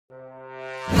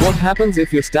What happens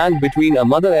if you stand between a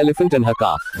mother elephant and her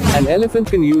calf? An elephant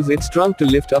can use its trunk to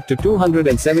lift up to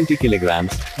 270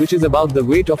 kilograms, which is about the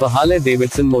weight of a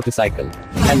Harley-Davidson motorcycle.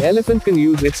 An elephant can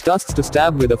use its tusks to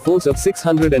stab with a force of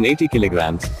 680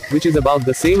 kilograms, which is about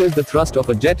the same as the thrust of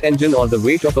a jet engine or the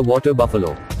weight of a water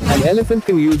buffalo. An elephant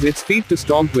can use its feet to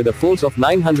stomp with a force of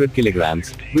 900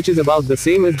 kilograms, which is about the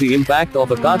same as the impact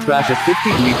of a car crash at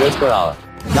 50 meters per hour.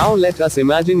 Now let us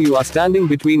imagine you are standing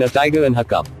between a tiger and her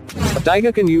cub. A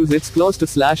tiger can use its claws to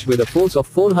slash with a force of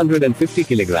 450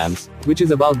 kilograms, which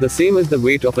is about the same as the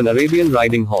weight of an Arabian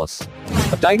riding horse.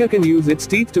 A tiger can use its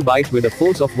teeth to bite with a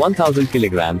force of 1000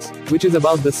 kilograms, which is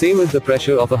about the same as the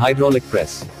pressure of a hydraulic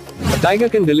press. A tiger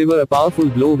can deliver a powerful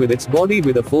blow with its body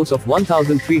with a force of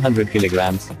 1300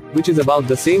 kilograms, which is about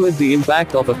the same as the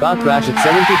impact of a car crash at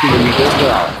 70 kilometers per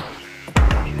hour.